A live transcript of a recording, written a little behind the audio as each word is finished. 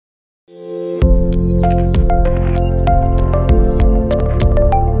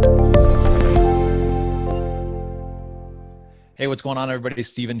Hey, what's going on, everybody?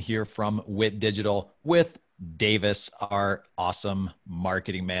 Steven here from Wit Digital with Davis, our awesome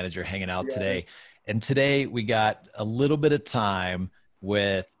marketing manager, hanging out Yes. today. And today we got a little bit of time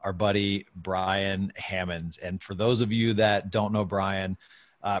with our buddy Bryan Hammons. And for those of you that don't know Bryan,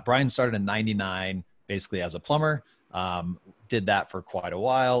 Bryan started in '99 basically as a plumber. Did that for quite a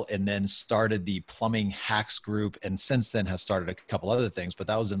while and then started the plumbing hacks group, and since then has started a couple other things, but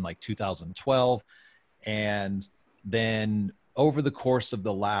that was in like 2012. And then over the course of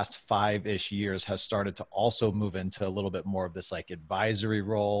the last 5-ish years has started to also move into a little bit more of this like advisory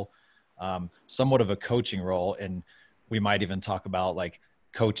role, somewhat of a coaching role. And we might even talk about like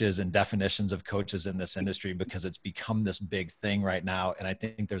coaches and definitions of coaches in this industry, because it's become this big thing right now. And I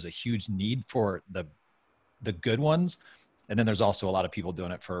think there's a huge need for the good ones. And then there's also a lot of people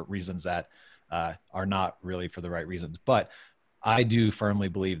doing it for reasons that are not really for the right reasons. But I do firmly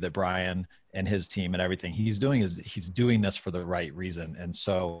believe that Bryan and his team and everything he's doing is he's doing this for the right reason. And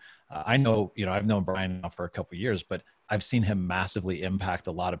so I know, I've known Bryan now for a couple of years, but I've seen him massively impact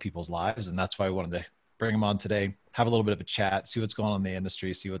a lot of people's lives. And that's why I wanted to bring him on today, have a little bit of a chat, see what's going on in the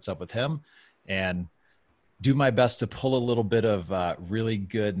industry, see what's up with him, and do my best to pull a little bit of really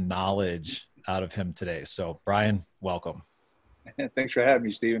good knowledge out of him today. So Bryan, welcome. Thanks for having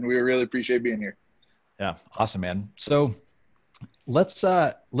me, Steven. We really appreciate being here. Yeah. Awesome, man. So let's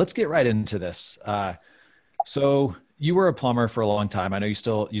get right into this. So you were a plumber for a long time. I know you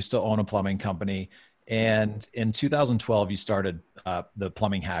still own a plumbing company, and in 2012 you started the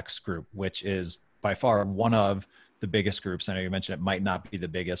Plumbing Hacks Group, which is by far one of the biggest groups. I know you mentioned it might not be the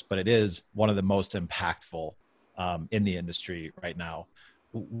biggest, but it is one of the most impactful in the industry right now.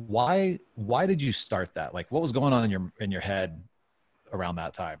 Why did you start that? Like, what was going on in your head around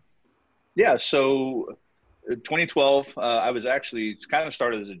that time? Yeah, so 2012, I was actually it's kind of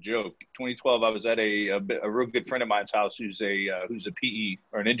started as a joke. 2012, I was at a real good friend of mine's house who's a PE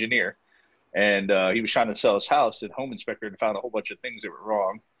or an engineer, and he was trying to sell his house. And home inspector had found a whole bunch of things that were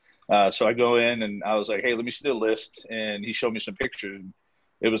wrong. So I go in and I was like, "Hey, let me see the list." And he showed me some pictures.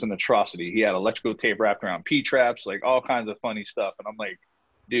 It was an atrocity. He had electrical tape wrapped around P traps, like all kinds of funny stuff. And I'm like,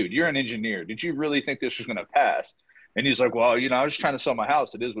 "Dude, you're an engineer. Did you really think this was going to pass?" And he's like, "Well, I was just trying to sell my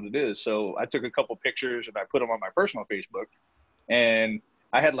house. It is what it is." So I took a couple pictures and I put them on my personal Facebook, and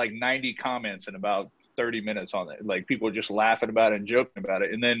I had like 90 comments in about 30 minutes on it. Like people were just laughing about it and joking about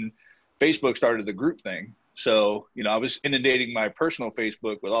it. And then Facebook started the group thing. So, I was inundating my personal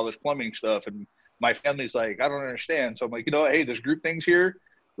Facebook with all this plumbing stuff, and my family's like, "I don't understand." So I'm like, "Hey, there's group things here.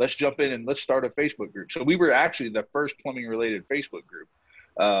 Let's jump in and let's start a Facebook group." So we were actually the first plumbing related Facebook group.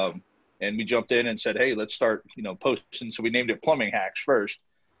 And we jumped in and said, "Hey, let's start, posting." So we named it Plumbing Hacks first.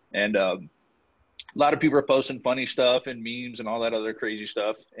 And a lot of people are posting funny stuff and memes and all that other crazy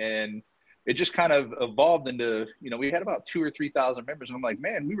stuff. And it just kind of evolved into, we had about 2 or 3 thousand members. And I'm like,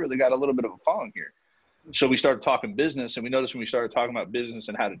 man, we really got a little bit of a following here. So we started talking business, and we noticed when we started talking about business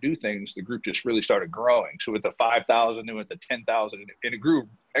and how to do things, the group just really started growing. So with the 5,000, it went to 10,000, and it grew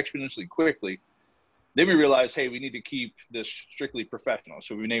exponentially quickly. Then we realized, hey, we need to keep this strictly professional.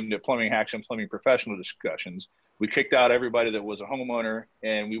 So we named it Plumbing Hacks and Plumbing Professional Discussions. We kicked out everybody that was a homeowner,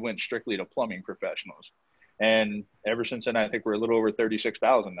 and we went strictly to plumbing professionals. And ever since then, I think we're a little over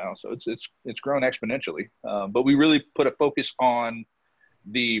 36,000 now. So it's grown exponentially. But we really put a focus on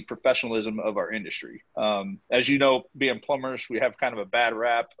the professionalism of our industry. As you know, being plumbers, we have kind of a bad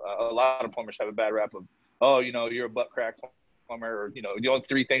rap. A lot of plumbers have a bad rap of, "Oh, you're a butt crack plumber," or, the only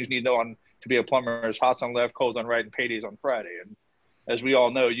three things you need to know to be a plumber is hots on left, colds on right, and paydays on Friday. And as we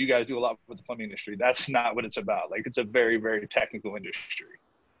all know, you guys do a lot with the plumbing industry. That's not what it's about. Like, it's a very, very technical industry.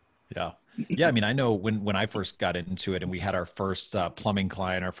 Yeah. Yeah. I mean, I know when I first got into it and we had our first plumbing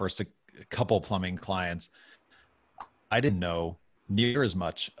client, our first couple plumbing clients, I didn't know near as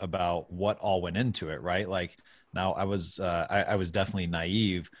much about what all went into it. Right. Like now I was definitely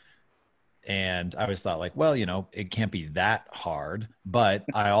naive, and I always thought like, well, it can't be that hard. But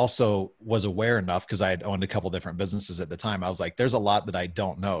I also was aware enough, because I had owned a couple different businesses at the time. I was like, there's a lot that I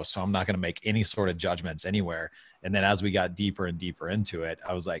don't know. So I'm not going to make any sort of judgments anywhere. And then as we got deeper and deeper into it,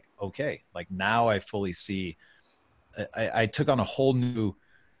 I was like, okay, like now I fully see, I took on a whole new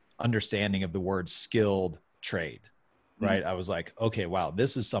understanding of the word skilled trade, right? I was like, okay, wow,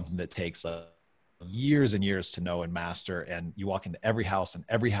 this is something that takes years and years to know and master. And you walk into every house and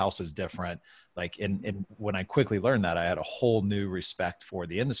every house is different. Like, and when I quickly learned that, I had a whole new respect for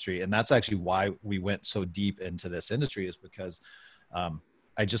the industry. And that's actually why we went so deep into this industry, is because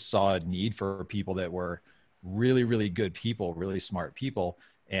I just saw a need for people that were really, really good people, really smart people.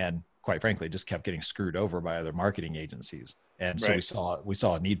 And quite frankly, just kept getting screwed over by other marketing agencies. And so Right. we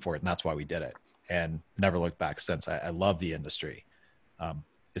saw a need for it, and that's why we did it. and never looked back since. I love the industry.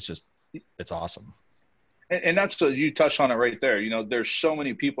 It's awesome. And that's you touched on it right there. You know, there's so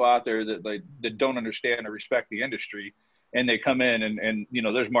many people out there that don't understand or respect the industry, and they come in and you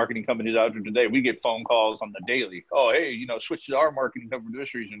know, there's marketing companies out there today. We get phone calls on the daily. Oh, hey, you know, switch to our marketing company for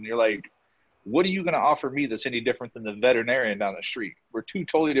this reason. And you're like, what are you going to offer me that's any different than the veterinarian down the street? We're two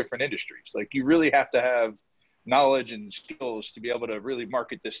totally different industries. Like, you really have to have knowledge and skills to be able to really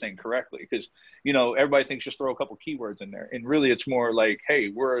market this thing correctly. Because, you know, everybody thinks just throw a couple keywords in there. And really it's more like, hey,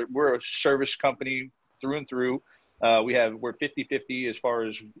 we're a service company through and through. We're 50-50 as far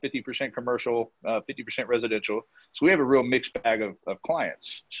as 50% commercial, 50% residential. So we have a real mixed bag of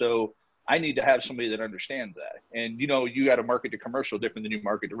clients. So I need to have somebody that understands that. And, you know, you got to market to commercial different than you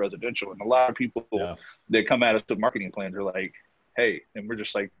market to residential. And a lot of people that come at us with marketing plans are like, hey, and we're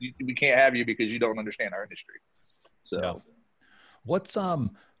just like, we can't have you because you don't understand our industry. So what's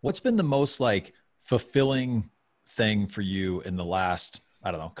been the most like fulfilling thing for you in the last,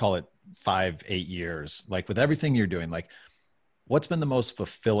 I don't know, call it 5-8 years, like with everything you're doing, like what's been the most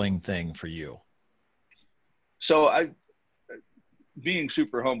fulfilling thing for you? So being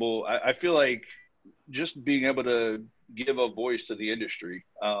super humble, I feel like just being able to give a voice to the industry,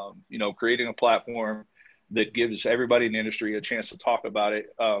 you know, creating a platform that gives everybody in the industry a chance to talk about it,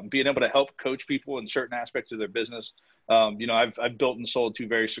 being able to help coach people in certain aspects of their business. You know, I've built and sold 2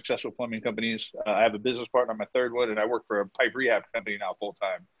 very successful plumbing companies. I have a business partner, my 3rd one, and I work for a pipe rehab company now full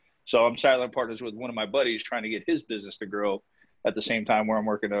time. So I'm silent partners with one of my buddies trying to get his business to grow at the same time where I'm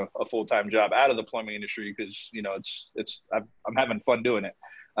working a full-time job out of the plumbing industry. Cause you know, I'm having fun doing it.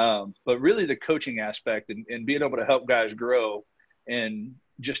 But really the coaching aspect and being able to help guys grow and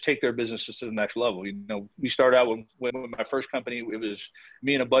just take their businesses to the next level. You know, we started out with my first company, it was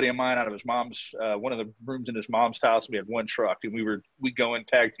me and a buddy of mine out of his mom's, one of the rooms in his mom's house. We had 1 truck and we go in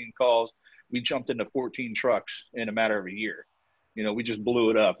tag team calls. We jumped into 14 trucks in a matter of a year. You know, we just blew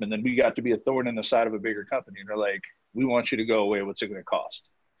it up. And then we got to be a thorn in the side of a bigger company. And they're like, we want you to go away. What's it going to cost?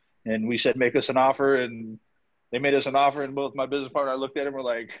 And we said, make us an offer. And they made us an offer. And both my business partner, I looked at him, we're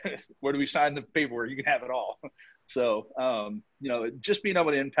like, where do we sign the paperwork? You can have it all. So, you know, just being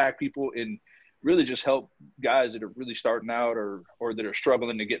able to impact people and really just help guys that are really starting out or that are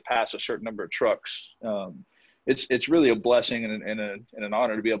struggling to get past a certain number of trucks. It's really a blessing and an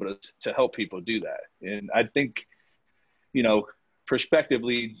honor to be able to help people do that. And I think, you know,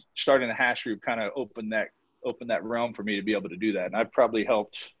 prospectively starting the Hash Group kind of opened that realm for me to be able to do that. And I've probably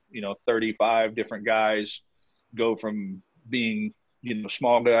helped, you know, 35 different guys go from being, you know,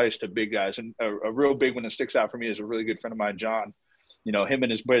 small guys to big guys. And a real big one that sticks out for me is a really good friend of mine, John. You know, him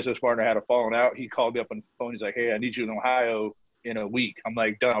and his business partner had a falling out. He called me up on the phone. He's like, hey, I need you in Ohio in a week. I'm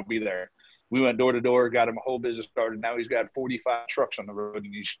like, done, I'll be there. We went door to door, got him a whole business started. Now he's got 45 trucks on the road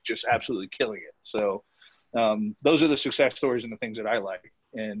and he's just absolutely killing it. So those are the success stories and the things that I like.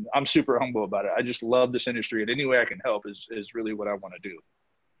 And I'm super humble about it. I just love this industry, and any way I can help is really what I want to do.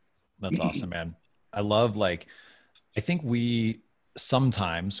 That's awesome, man. I love, like, I think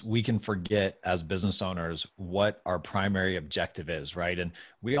sometimes we can forget as business owners what our primary objective is, right? And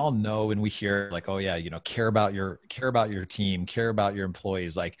we all know, and we hear like, oh yeah, you know, care about your team, care about your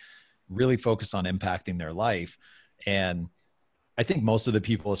employees, like really focus on impacting their life. And I think most of the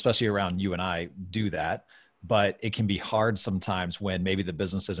people, especially around you and I, do that, but it can be hard sometimes when maybe the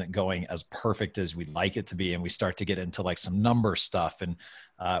business isn't going as perfect as we'd like it to be. And we start to get into like some number stuff, and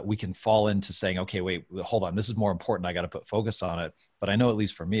we can fall into saying, okay, wait, hold on, this is more important. I got to put focus on it. But I know, at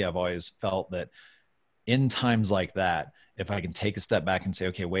least for me, I've always felt that in times like that, if I can take a step back and say,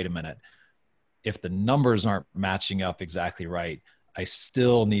 okay, wait a minute, if the numbers aren't matching up exactly right, I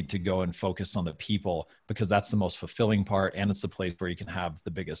still need to go and focus on the people, because that's the most fulfilling part. And it's the place where you can have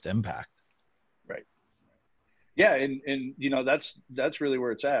the biggest impact. Right. Yeah. And, you know, that's really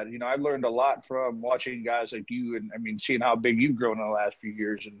where it's at. You know, I've learned a lot from watching guys like you, and I mean, seeing how big you've grown in the last few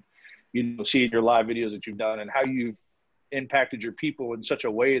years, and, you know, seeing your live videos that you've done and how you've impacted your people in such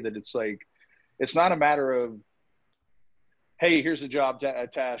a way that it's like, it's not a matter of, hey, here's a job a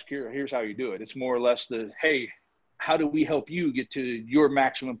task, here's how you do it. It's more or less hey, how do we help you get to your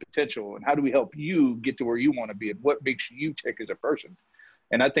maximum potential? And how do we help you get to where you want to be? And what makes you tick as a person?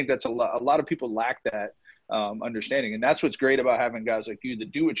 And I think that's a lot of people lack that understanding. And that's what's great about having guys like you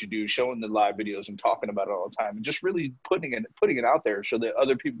that do what you do, showing the live videos and talking about it all the time, and just really putting it out there so that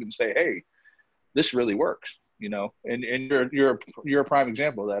other people can say, hey, this really works, you know. And you're a prime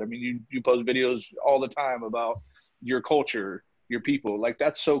example of that. I mean, you post videos all the time about your culture, your people. Like,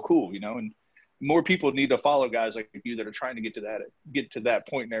 that's so cool, you know. And more people need to follow guys like you that are trying to get to that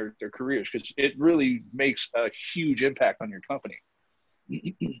point in their careers, because it really makes a huge impact on your company.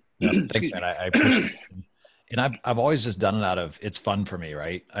 Yeah, thanks, Excuse man. me. I appreciate it. And I've always just done it out of it's fun for me,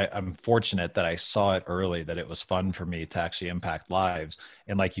 right? I'm fortunate that I saw it early, that it was fun for me to actually impact lives.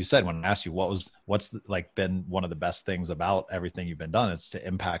 And like you said, when I asked you like been one of the best things about everything you've been done, it's to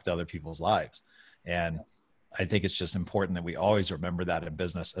impact other people's lives. And I think it's just important that we always remember that in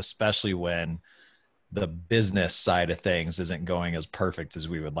business, especially when the business side of things isn't going as perfect as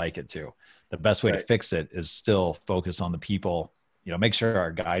we would like it to. The best way to Right. fix it is still focus on the people, make sure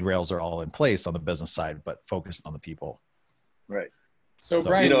our guide rails are all in place on the business side, but focus on the people. Right. So So,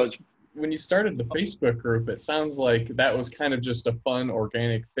 Bryan, when you started the Facebook group, it sounds like that was kind of just a fun,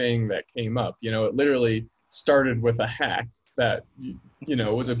 organic thing that came up. It literally started with a hack that,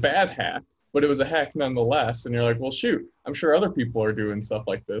 was a bad hack, but it was a hack nonetheless. And you're like, well, shoot, I'm sure other people are doing stuff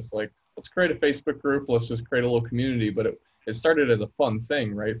like this. Like, let's create a Facebook group. Let's just create a little community. But it started as a fun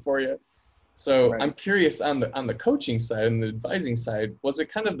thing, right, for you? So Right. I'm curious on the coaching side and the advising side, was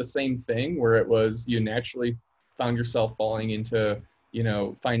it kind of the same thing where it was you naturally found yourself falling into,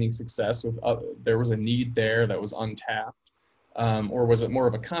 finding success with, there was a need there that was untapped? Or was it more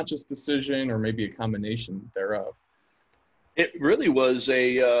of a conscious decision or maybe a combination thereof? It really was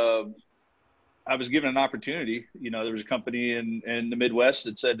I was given an opportunity. There was a company in the Midwest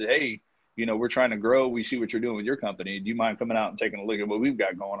that said, hey, we're trying to grow. We see what you're doing with your company. Do you mind coming out and taking a look at what we've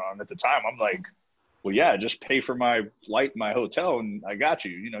got going on? At the time, I'm like, well, yeah, just pay for my flight, my hotel, and I got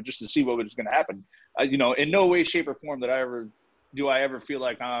you, just to see what was going to happen. In no way, shape, or form do I ever feel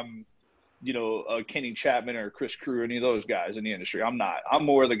like I'm, a Kenny Chapman or Chris Crew or any of those guys in the industry. I'm not. I'm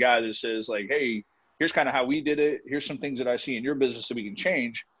more the guy that says like, hey, here's kind of how we did it. Here's some things that I see in your business that we can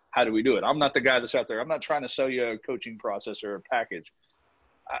change. How do we do it? I'm not the guy that's out there. I'm not trying to sell you a coaching process or a package.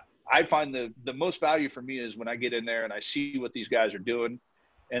 I find the most value for me is when I get in there and I see what these guys are doing,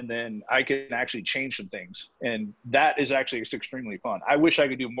 and then I can actually change some things. And that is actually extremely fun. I wish I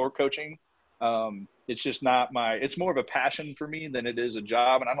could do more coaching. It's just not it's more of a passion for me than it is a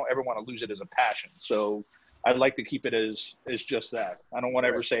job. And I don't ever want to lose it as a passion. So I'd like to keep it as just that. I don't want to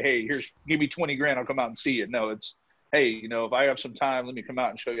ever say, hey, give me 20 grand. I'll come out and see you. No, it's, hey, if I have some time, let me come out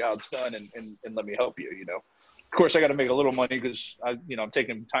and show you how it's done and let me help you, Of course, I got to make a little money because I'm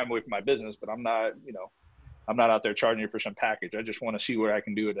taking time away from my business, but I'm not out there charging you for some package. I just want to see what I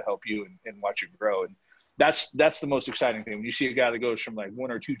can do to help you and watch you grow. And that's the most exciting thing. When you see a guy that goes from like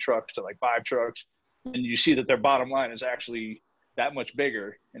 1 or 2 trucks to like 5 trucks, and you see that their bottom line is actually that much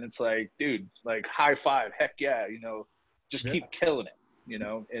bigger. And it's like, dude, like high five, heck yeah, just keep killing it,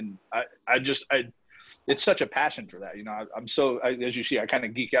 And it's such a passion for that. I'm so, as you see, I kind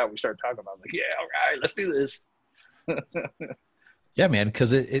of geek out. We start talking about like, yeah, all right, let's do this. yeah, man,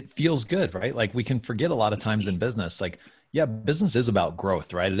 because it feels good, right? Like we can forget a lot of times in business, like, yeah, business is about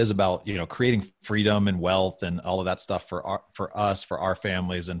growth, right? It is about, creating freedom and wealth and all of that stuff for us, for our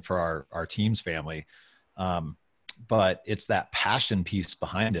families and for our team's family. But it's that passion piece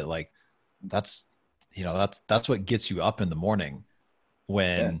behind it. Like that's what gets you up in the morning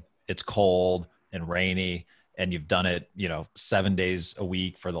when it's cold and rainy and you've done it, 7 days a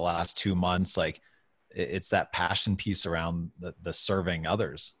week for the last 2 months. Like it's that passion piece around the serving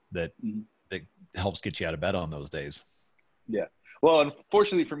others that helps get you out of bed on those days. Yeah. Well,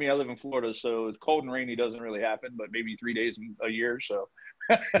 unfortunately for me, I live in Florida, so it's cold and rainy doesn't really happen, but maybe 3 days a year. So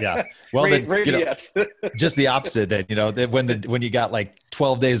yeah. Well, rain, then, yes. just the opposite then, that when you got like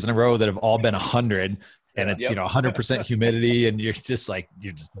 12 days in a row that have all been 100 and it's, 100% humidity and you're just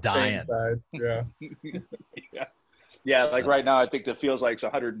dying. Inside. Yeah. Yeah. Yeah. Like right now, I think it feels like it's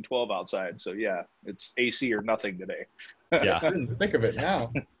 112 outside. So yeah, it's AC or nothing today. Yeah. Think of it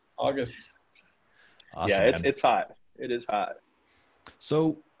now, August. Awesome, yeah. It's hot. It is hot.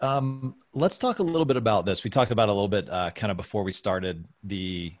 So let's talk a little bit about this. We talked about a little bit kind of before we started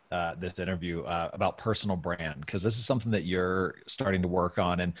this interview about personal brand, because this is something that you're starting to work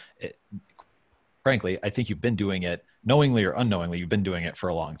on. And frankly, I think you've been doing it knowingly or unknowingly. You've been doing it for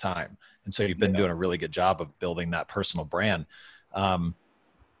a long time. And so you've been doing a really good job of building that personal brand.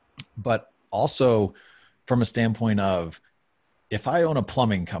 But also from a standpoint of, if I own a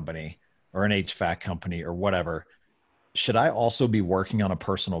plumbing company or an HVAC company or whatever, should I also be working on a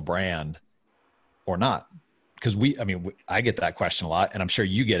personal brand or not? Because I get that question a lot, and I'm sure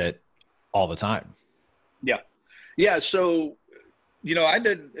you get it all the time. Yeah. Yeah. So, I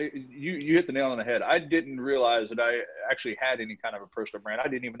didn't, you hit the nail on the head. I didn't realize that I actually had any kind of a personal brand. I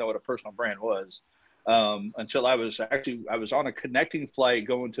didn't even know what a personal brand was until I was on a connecting flight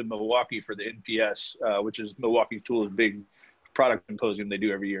going to Milwaukee for the NPS, which is Milwaukee Tool's big product symposium they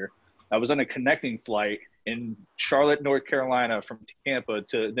do every year. I was on a connecting flight in Charlotte, North Carolina, from Tampa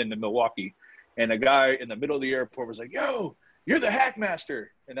to Milwaukee. And a guy in the middle of the airport was like, yo, you're the hack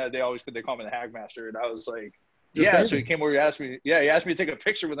master. And they call me the hack master. And I was like, You're yeah. So famous. he came over, he asked me to take a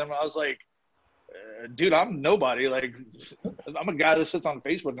picture with him. I was like, dude, I'm nobody. Like, I'm a guy that sits on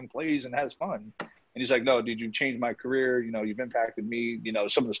Facebook and plays and has fun. And he's like, no, dude, you changed my career. You know, you've impacted me, you know,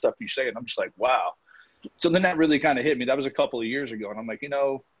 some of the stuff you say. And I'm just like, wow. So then that really kind of hit me. That was a couple of years ago. And I'm like, you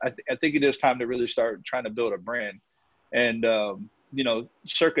know, I think it is time to really start trying to build a brand. And, you know,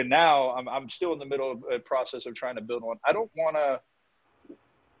 circa now, I'm still in the middle of a process of trying to build one. I don't want to,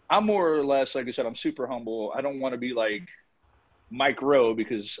 I'm more or less, like I said, I'm super humble. I don't want to be like Mike Rowe,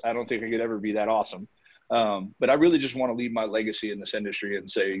 because I don't think I could ever be that awesome. But I really just want to leave my legacy in this industry and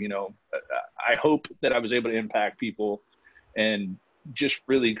say, you know, I hope that I was able to impact people and just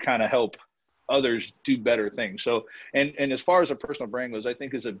really kind of help others do better things. So, and as far as a personal brand goes, I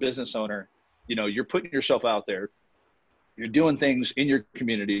think as a business owner, you know, you're putting yourself out there, you're doing things in your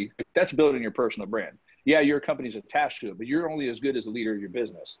community. That's building your personal brand. Yeah, your company's attached to it, but you're only as good as the leader of your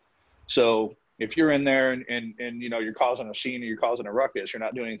business. So if you're in there and you know, you're causing a scene or you're causing a ruckus, you're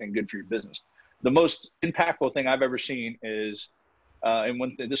not doing anything good for your business. The most impactful thing I've ever seen is, and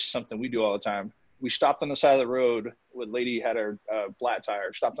one thing, this is something we do all the time. We stopped on the side of the road. A lady had her flat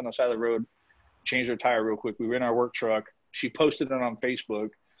tire. Stopped on the side of the road, changed her tire real quick. We were in our work truck. She posted it on Facebook.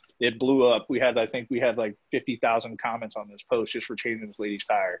 It blew up. I think we had like 50,000 comments on this post just for changing this lady's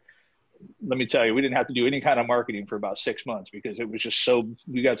tire. Let me tell you, we didn't have to do any kind of marketing for about 6 months because it was just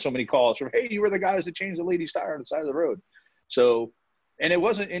we got so many calls from, hey, you were the guys that changed the lady's tire on the side of the road. So, and it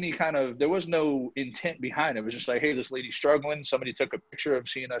wasn't there was no intent behind it. It was just like, hey, this lady's struggling. Somebody took a picture of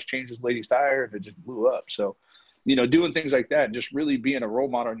seeing us change this lady's tire and it just blew up. So, you know, doing things like that and just really being a role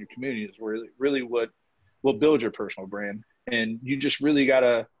model in your community is really what will build your personal brand. And you just really got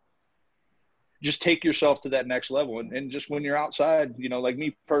to just take yourself to that next level. And just when you're outside, you know, like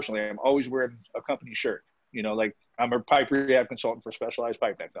me personally, I'm always wearing a company shirt, you know, like I'm a pipe rehab consultant for Specialized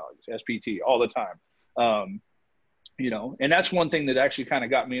Pipe Technologies, SPT, all the time. You know, and that's one thing that actually kind of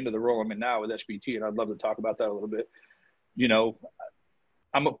got me into the role I'm in now with SPT. And I'd love to talk about that a little bit. You know,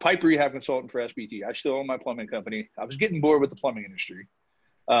 I'm a pipe rehab consultant for SPT. I still own my plumbing company. I was getting bored with the plumbing industry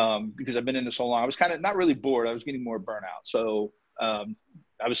because I've been in it so long. I was kind of not really bored. I was getting more burnout. So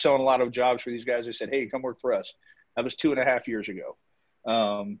I was selling a lot of jobs for these guys. They said, hey, come work for us. That was 2.5 years ago.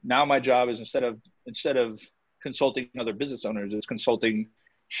 Now my job is instead of consulting other business owners, it's consulting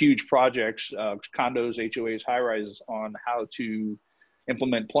huge projects, condos, HOAs, high rises on how to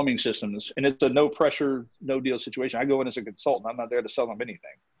implement plumbing systems. And it's a no pressure, no deal situation. I go in as a consultant. I'm not there to sell them anything.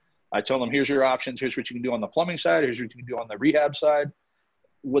 I tell them, here's your options. Here's what you can do on the plumbing side. Here's what you can do on the rehab side.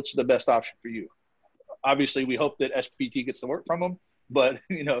 What's the best option for you? Obviously, we hope that SPT gets the work from them. But,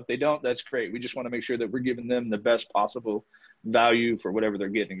 you know, if they don't, that's great. We just want to make sure that we're giving them the best possible value for whatever they're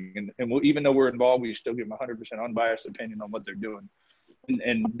getting. And even though we're involved, we still give them 100% unbiased opinion on what they're doing.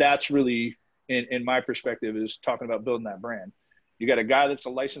 And that's really, in my perspective, is talking about building that brand. You got a guy that's a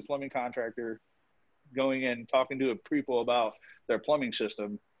licensed plumbing contractor going in, talking to people about their plumbing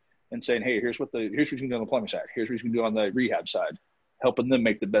system and saying, hey, here's what you can do on the plumbing side. Here's what you can do on the rehab side, helping them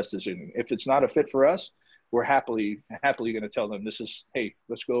make the best decision. If it's not a fit for us, we're happily going to tell them hey,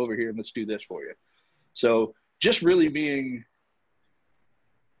 let's go over here and let's do this for you. So just really being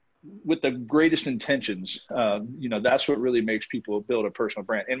with the greatest intentions, you know, that's what really makes people build a personal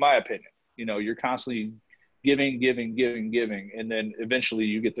brand, in my opinion. You know, you're constantly giving, and then eventually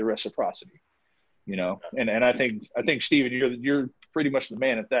you get the reciprocity, you know? And I think Steven, you're pretty much the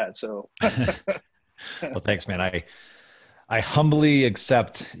man at that. So. Well, thanks, man. I humbly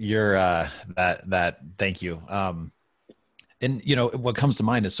accept your that thank you. And you know what comes to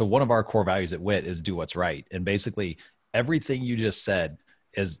mind is, so one of our core values at WIT is do what's right, and basically everything you just said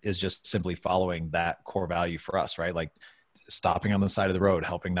is just simply following that core value for us, right? Like stopping on the side of the road,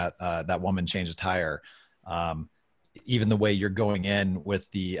 helping that woman change a tire. Even the way you're going in with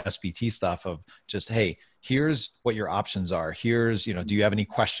the SPT stuff of just, hey, here's what your options are. Here's, you know, do you have any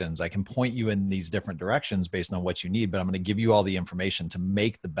questions? I can point you in these different directions based on what you need, but I'm going to give you all the information to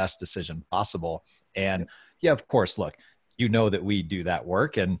make the best decision possible. And yeah, of course, look, you know that we do that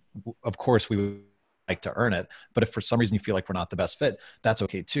work, and of course we would like to earn it. But if for some reason you feel like we're not the best fit, that's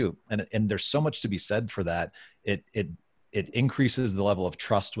okay too. And there's so much to be said for that. It increases the level of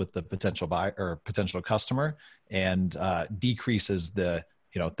trust with the potential buyer or potential customer, and decreases the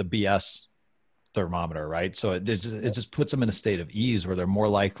BS thermometer, right? So it just puts them in a state of ease where they're more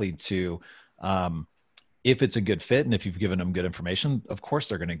likely to, if it's a good fit and if you've given them good information, of course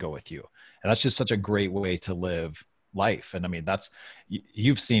they're going to go with you. And that's just such a great way to live life. And I mean,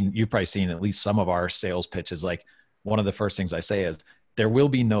 you've probably seen at least some of our sales pitches. Like one of the first things I say is, there will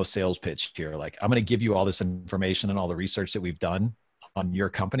be no sales pitch here. Like, I'm going to give you all this information and all the research that we've done on your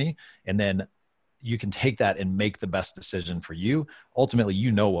company. And then you can take that and make the best decision for you. Ultimately,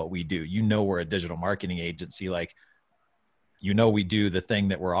 you know what we do. You know, we're a digital marketing agency. Like, you know, we do the thing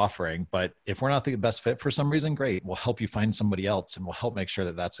that we're offering, but if we're not the best fit for some reason, great. We'll help you find somebody else, and we'll help make sure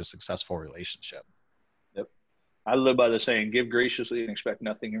that that's a successful relationship. Yep. I live by the saying, give graciously and expect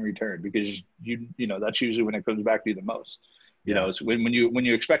nothing in return, because you know, that's usually when it comes back to you the most. You know, it's when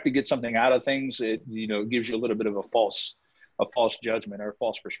you expect to get something out of things, it, you know, gives you a little bit of a false judgment or a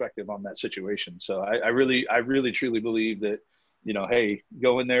false perspective on that situation. So I really truly believe that, you know, hey,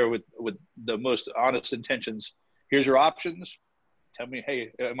 go in there with the most honest intentions. Here's your options. Tell me,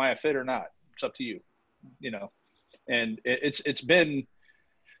 hey, am I a fit or not? It's up to you, you know. And it's been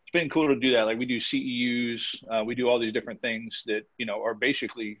cool to do that. Like, we do CEUs, we do all these different things that, you know, are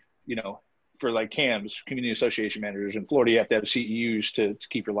basically, you know, for like CAMs, community association managers in Florida, you have to have CEUs to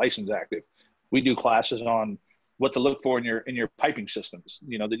keep your license active. We do classes on what to look for in your piping systems,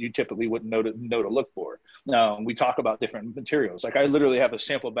 you know, that you typically wouldn't know to look for. We talk about different materials. Like, I literally have a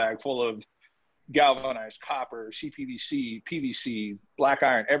sample bag full of galvanized copper, CPVC, PVC, black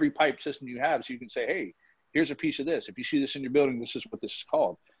iron, every pipe system you have. So you can say, hey, here's a piece of this. If you see this in your building, this is what this is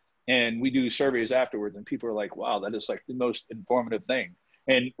called. And we do surveys afterwards, and people are like, wow, that is like the most informative thing.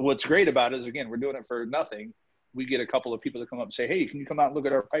 And what's great about it is, again, we're doing it for nothing. We get a couple of people to come up and say, hey, can you come out and look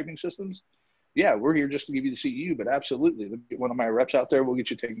at our piping systems? Yeah, we're here just to give you the CEU, but absolutely, get one of my reps out there, we'll get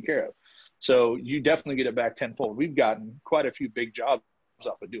you taken care of. So you definitely get it back tenfold. We've gotten quite a few big jobs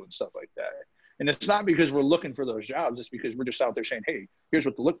off of doing stuff like that. And it's not because we're looking for those jobs. It's because we're just out there saying, hey, here's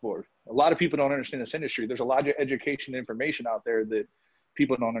what to look for. A lot of people don't understand this industry. There's a lot of education and information out there that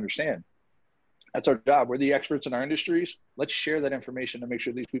people don't understand. That's our job. We're the experts in our industries. Let's share that information to make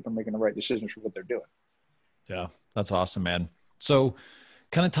sure these people are making the right decisions for what they're doing. Yeah, that's awesome, man. So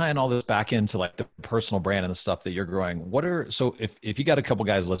kind of tying all this back into like the personal brand and the stuff that you're growing, so if you got a couple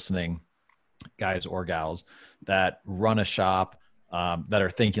guys listening, guys or gals that run a shop, that are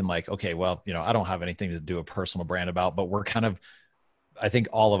thinking like, okay, well, you know, I don't have anything to do a personal brand about, but we're kind of, I think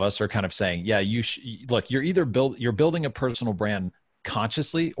all of us are kind of saying, yeah, look, you're building a personal brand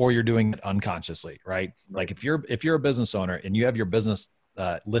consciously, or you're doing it unconsciously, right? Like, if you're a business owner and you have your business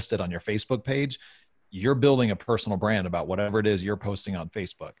listed on your Facebook page, you're building a personal brand about whatever it is you're posting on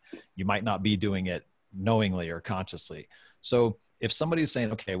Facebook. You might not be doing it knowingly or consciously. So if somebody's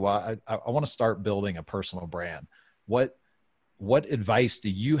saying, okay, well, I want to start building a personal brand, what advice do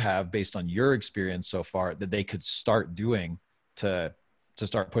you have based on your experience so far that they could start doing to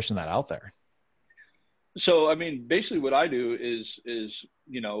start pushing that out there? So, I mean, basically what I do is,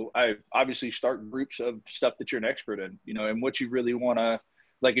 you know, I obviously start groups of stuff that you're an expert in, you know, and what you really want to,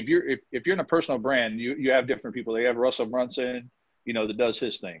 like, if you're in a personal brand, you have different people. You have Russell Brunson, you know, that does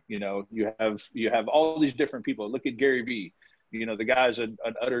his thing. You know, you have all these different people. Look at Gary Vee. You know, the guy's an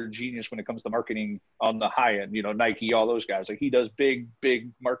utter genius when it comes to marketing on the high end, you know, Nike, all those guys. Like, he does big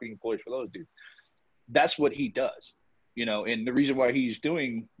marketing employees for those dudes. That's what he does, you know, and the reason why he's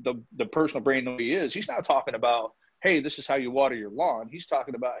doing the personal brand the way he is, he's not talking about, hey, this is how you water your lawn. He's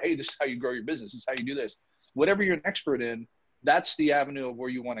talking about, hey, this is how you grow your business. This is how you do this. Whatever you're an expert in, that's the avenue of where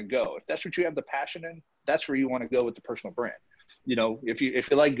you want to go. If that's what you have the passion in, that's where you want to go with the personal brand. You know, if you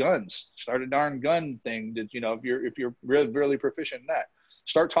like guns, start a darn gun thing that, you know, if you're really proficient in that,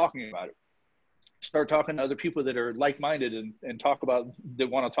 start talking about it. Start talking to other people that are like-minded and that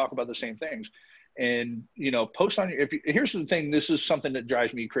want to talk about the same things. And, you know, post on here's the thing. This is something that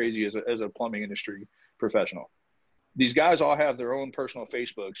drives me crazy as a plumbing industry professional. These guys all have their own personal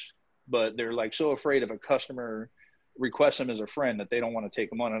Facebooks, but they're like so afraid of a customer request them as a friend that they don't want to take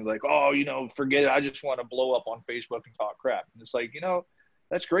them on. And like, oh, you know, forget it. I just want to blow up on Facebook and talk crap. And it's like, you know,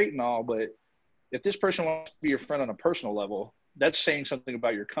 that's great and all, but if this person wants to be your friend on a personal level, that's saying something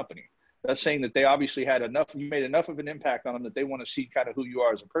about your company. That's saying that they obviously you made enough of an impact on them that they want to see kind of who you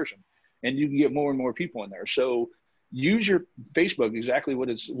are as a person, and you can get more and more people in there. So use your Facebook exactly what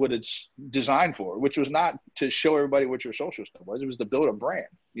it's designed for, which was not to show everybody what your social stuff was. It was to build a brand.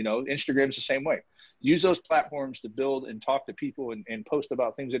 You know, Instagram's the same way. Use those platforms to build and talk to people and post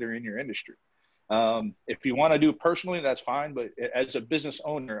about things that are in your industry. If you want to do it personally, that's fine. But as a business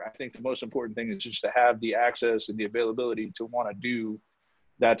owner, I think the most important thing is just to have the access and the availability to want to do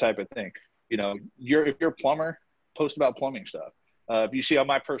that type of thing. You know, if you're a plumber, post about plumbing stuff. If you see on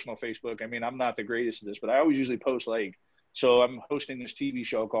my personal Facebook, I mean, I'm not the greatest at this, but I always usually post like, so I'm hosting this TV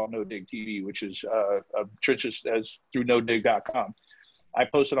show called No Dig TV, which is trenches as through nodig.com. I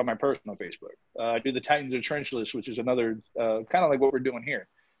post it on my personal Facebook. I do the Titans of Trenchless, which is another kind of like what we're doing here.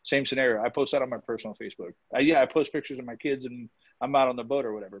 Same scenario. I post that on my personal Facebook. I post pictures of my kids and I'm out on the boat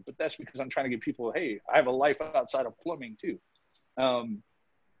or whatever, but that's because I'm trying to give people, hey, I have a life outside of plumbing too.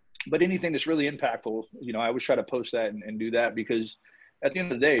 But anything that's really impactful, I always try to post that and do that, because at the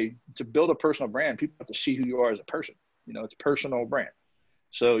end of the day, to build a personal brand, people have to see who you are as a person. It's a personal brand.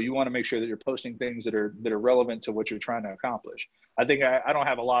 So you want to make sure that you're posting things that are relevant to what you're trying to accomplish. I think I don't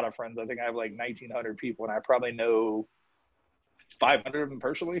have a lot of friends. I think I have like 1,900 people, and I probably know 500 of them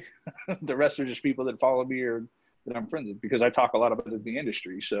personally. The rest are just people that follow me or that I'm friends with, because I talk a lot about the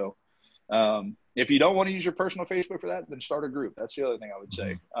industry. So if you don't want to use your personal Facebook for that, then start a group. That's the other thing I would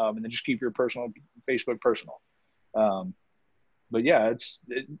say. And then just keep your personal Facebook personal. But yeah,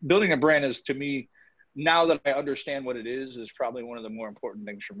 building a brand is, to me, now that I understand what it is probably one of the more important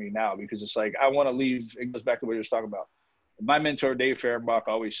things for me now, because it's like, I want to leave. It goes back to what you were talking about. My mentor, Dave Fehrenbach,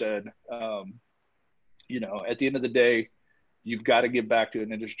 always said, at the end of the day, you've got to give back to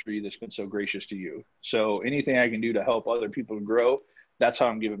an industry that's been so gracious to you. So anything I can do to help other people grow, that's how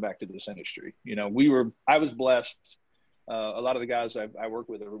I'm giving back to this industry. I was blessed. A lot of the guys I work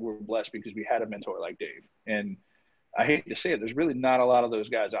with were blessed because we had a mentor like Dave. And I hate to say it, there's really not a lot of those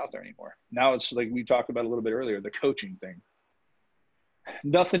guys out there anymore. Now it's like we talked about a little bit earlier, the coaching thing.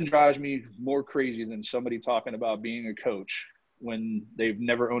 Nothing drives me more crazy than somebody talking about being a coach when they've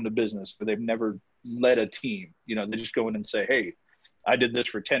never owned a business or they've never led a team. They just go in and say, hey, I did this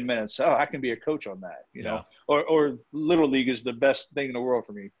for 10 minutes. Oh, I can be a coach on that, know, or Little League is the best thing in the world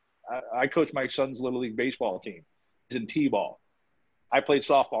for me. I coach my son's Little League baseball team. He's in T-ball. I played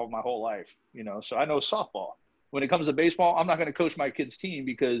softball my whole life, so I know softball. When it comes to baseball, I'm not going to coach my kid's team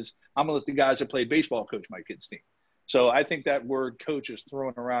because I'm going to let the guys that play baseball coach my kid's team. So I think that word coach is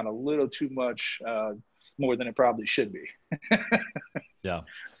thrown around a little too much, more than it probably should be. Yeah.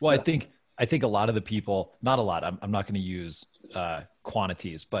 Well, I think a lot of the people, not a lot, I'm not going to use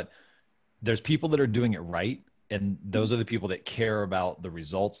quantities, but there's people that are doing it right. And those are the people that care about the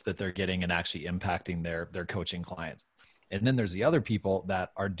results that they're getting and actually impacting their coaching clients. And then there's the other people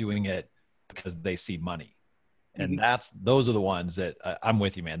that are doing it because they see money. And those are the ones that I'm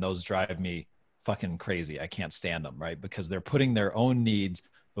with you, man. Those drive me fucking crazy. I can't stand them, right? Because they're putting their own needs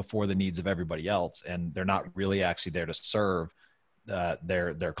before the needs of everybody else. And they're not really actually there to serve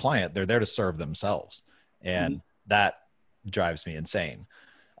their client. They're there to serve themselves. And that drives me insane.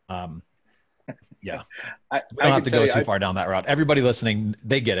 Yeah. We don't have to go too far down that route. Everybody listening,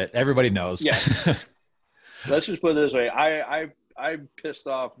 they get it. Everybody knows. Yeah. Let's just put it this way. I pissed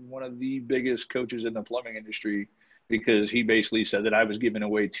off one of the biggest coaches in the plumbing industry because he basically said that I was giving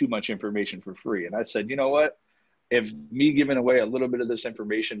away too much information for free. And I said, you know what? If me giving away a little bit of this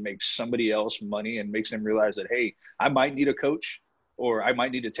information makes somebody else money and makes them realize that, hey, I might need a coach or I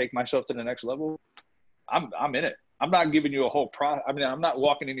might need to take myself to the next level, I'm in it. I'm not giving you a whole process. I mean, I'm not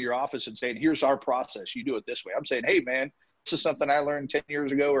walking into your office and saying, here's our process. You do it this way. I'm saying, hey, man, this is something I learned 10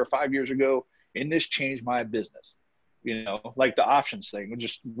 years ago or 5 years ago, and this changed my business. Like the options thing,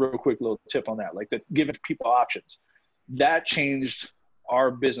 just real quick little tip on that, like giving people options. That changed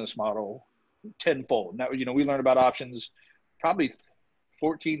our business model tenfold. Now, we learned about options probably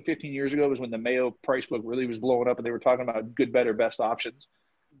 14, 15 years ago was when the Mayo price book really was blowing up and they were talking about good, better, best options.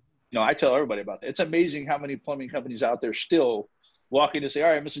 I tell everybody about that. It's amazing how many plumbing companies out there still walk in and say, all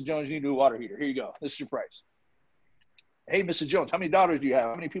right, Mrs. Jones, you need a water heater. Here you go. This is your price. Hey, Mrs. Jones, how many daughters do you have?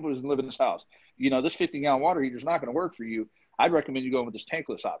 How many people does live in this house? This 50-gallon water heater is not going to work for you. I'd recommend you going with this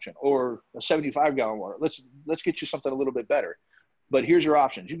tankless option or a 75-gallon water. Let's get you something a little bit better. But here's your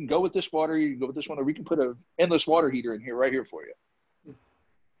options. You can go with this water. You can go with this one, or we can put an endless water heater in here right here for you.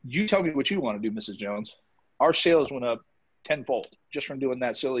 You tell me what you want to do, Mrs. Jones. Our sales went up tenfold just from doing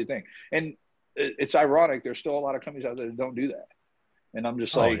that silly thing. And it's ironic. There's still a lot of companies out there that don't do that. And I'm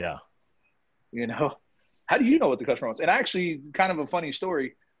just like, how do you know what the customer wants? And actually, kind of a funny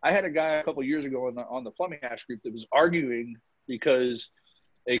story. I had a guy a couple of years ago on the plumbing hash group that was arguing because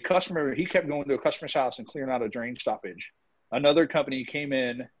a customer, he kept going to a customer's house and clearing out a drain stoppage. Another company came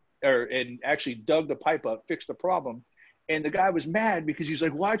in and actually dug the pipe up, fixed the problem. And the guy was mad because he's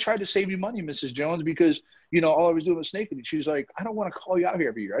like, well, I tried to save you money, Mrs. Jones, because, all I was doing was snaking it. She was like, I don't want to call you out here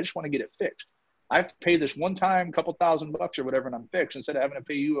every year. I just want to get it fixed. I have to pay this one time, couple $1,000 or whatever, and I'm fixed instead of having to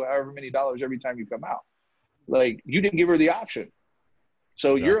pay you however many dollars every time you come out. Like, you didn't give her the option.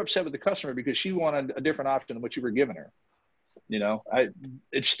 So you're upset with the customer because she wanted a different option than what you were giving her.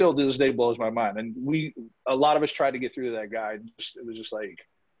 It still to this day blows my mind. And a lot of us tried to get through to that guy. It was just like,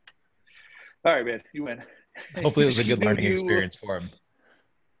 all right, man, you win. Hopefully it was a good learning experience for him.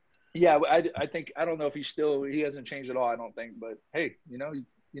 Yeah, I think, I don't know if he hasn't changed at all, I don't think. But hey, you know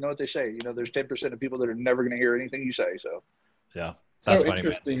what they say, there's 10% of people that are never going to hear anything you say. So yeah. So funny, man.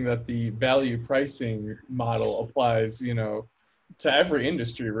 interesting that the value pricing model applies, to every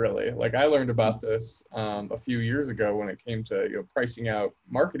industry really. Like I learned about this a few years ago when it came to pricing out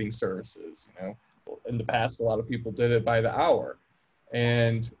marketing services. In the past, a lot of people did it by the hour,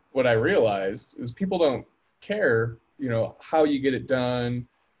 and what I realized is people don't care, how you get it done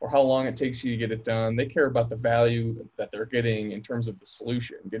or how long it takes you to get it done. They care about the value that they're getting in terms of the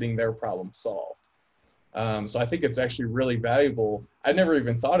solution, getting their problem solved. So I think it's actually really valuable. I never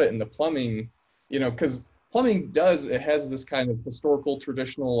even thought it in the plumbing, because plumbing it has this kind of historical,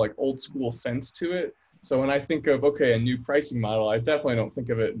 traditional, like old school sense to it. So when I think of, okay, a new pricing model, I definitely don't think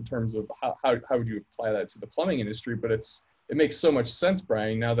of it in terms of how would you apply that to the plumbing industry, but it makes so much sense,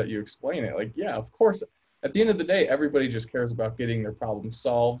 Bryan, now that you explain it. Like, yeah, of course, at the end of the day, everybody just cares about getting their problem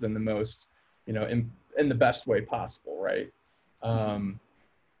solved in the most, in the best way possible, right?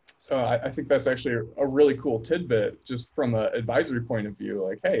 So I think that's actually a really cool tidbit just from an advisory point of view.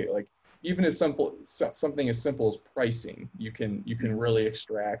 Like, hey, like even something as simple as pricing, you can really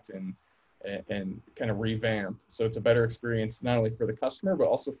extract and kind of revamp. So it's a better experience, not only for the customer, but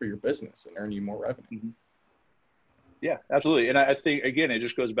also for your business and earn you more revenue. Mm-hmm. Yeah, absolutely. And I think, again, it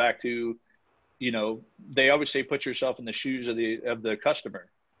just goes back to, they always say, put yourself in the shoes of the customer.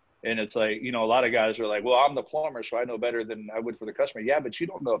 And it's like, a lot of guys are like, well, I'm the plumber, so I know better than I would for the customer. Yeah, but you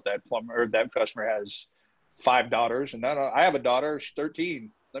don't know if that plumber or that customer has 5 daughters. And I have a daughter, she's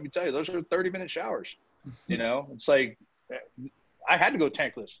 13. Let me tell you, those are 30-minute showers. It's like I had to go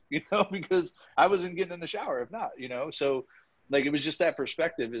tankless, because I wasn't getting in the shower if not, So like, it was just that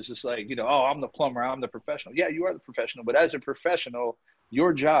perspective is just like, oh, I'm the plumber, I'm the professional. Yeah, you are the professional. But as a professional,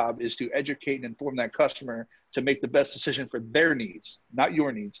 your job is to educate and inform that customer to make the best decision for their needs, not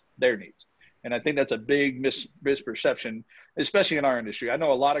your needs, their needs. And I think that's a big misperception, especially in our industry. I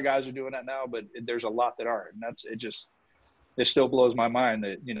know a lot of guys are doing that now, but there's a lot that aren't. And it still blows my mind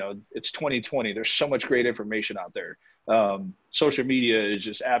that, it's 2020. There's so much great information out there. Social media is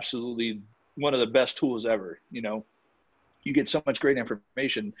just absolutely one of the best tools ever. You get so much great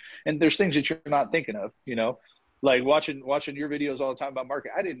information, and there's things that you're not thinking of, like watching your videos all the time about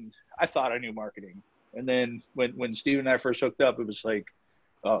marketing. I thought I knew marketing. And then when Steve and I first hooked up, it was like,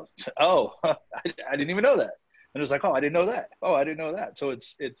 oh, I didn't even know that. And it was like, oh, I didn't know that. Oh, I didn't know that. So it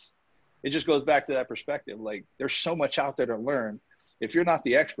just goes back to that perspective. Like, there's so much out there to learn. If you're not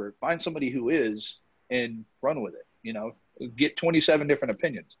the expert, find somebody who is and run with it, get 27 different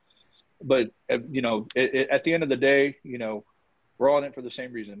opinions. But, at the end of the day, we're all in it for the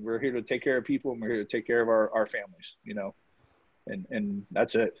same reason. We're here to take care of people, and we're here to take care of our families, and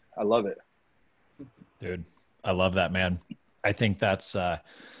that's it. I love it. Dude, I love that, man. I think that's a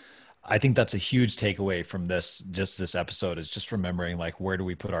huge takeaway from this episode is just remembering, like, where do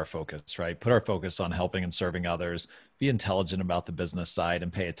we put our focus, right? Put our focus on helping and serving others, be intelligent about the business side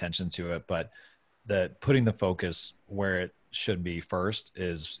and pay attention to it. But putting the focus where it should be first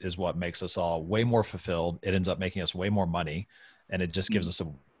is what makes us all way more fulfilled. It ends up making us way more money, and it just gives us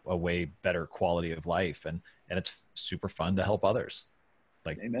a way better quality of life. And it's super fun to help others.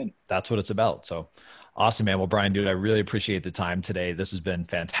 Like, amen. That's what it's about. So awesome, man. Well, Bryan, dude, I really appreciate the time today. This has been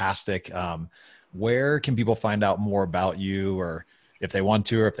fantastic. Where can people find out more about you, or if they want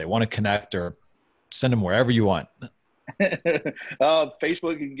to, or if they want to connect, or send them wherever you want?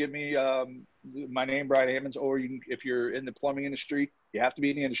 Facebook, you can give me my name, Bryan Hammons, or if you're in the plumbing industry, you have to be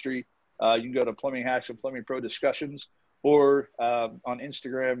in the industry. You can go to Plumbing Hacks and Plumbing Pro Discussions, or on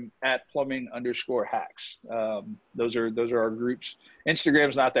Instagram at plumbing_hacks. Those are our groups.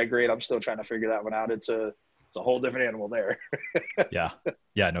 Instagram's not that great. I'm still trying to figure that one out. It's a whole different animal there. Yeah.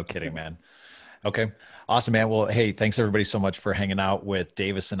 No kidding, man. Okay. Awesome, man. Well, hey, thanks everybody so much for hanging out with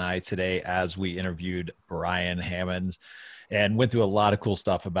Davis and I today as we interviewed Bryan Hammons and went through a lot of cool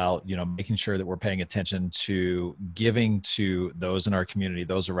stuff about, making sure that we're paying attention to giving to those in our community,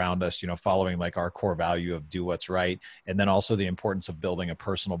 those around us, following like our core value of do what's right. And then also the importance of building a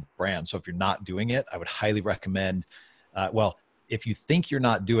personal brand. So if you're not doing it, I would highly recommend, if you think you're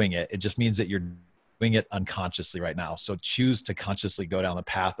not doing it, it just means that you're doing it unconsciously right now. So choose to consciously go down the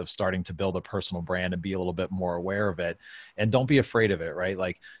path of starting to build a personal brand and be a little bit more aware of it. And don't be afraid of it, right?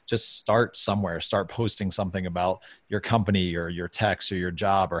 Like, just start somewhere, start posting something about your company or your techs or your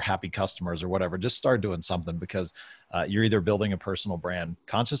job or happy customers or whatever. Just start doing something, because you're either building a personal brand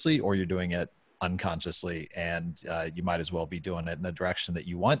consciously or you're doing it unconsciously, and you might as well be doing it in the direction that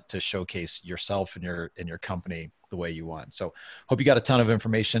you want to showcase yourself and your company the way you want. So hope you got a ton of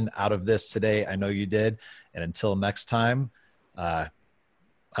information out of this today. I know you did. And until next time, I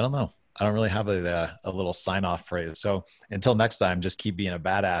don't know. I don't really have a little sign off phrase. So until next time, just keep being a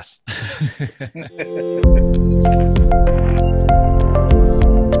badass.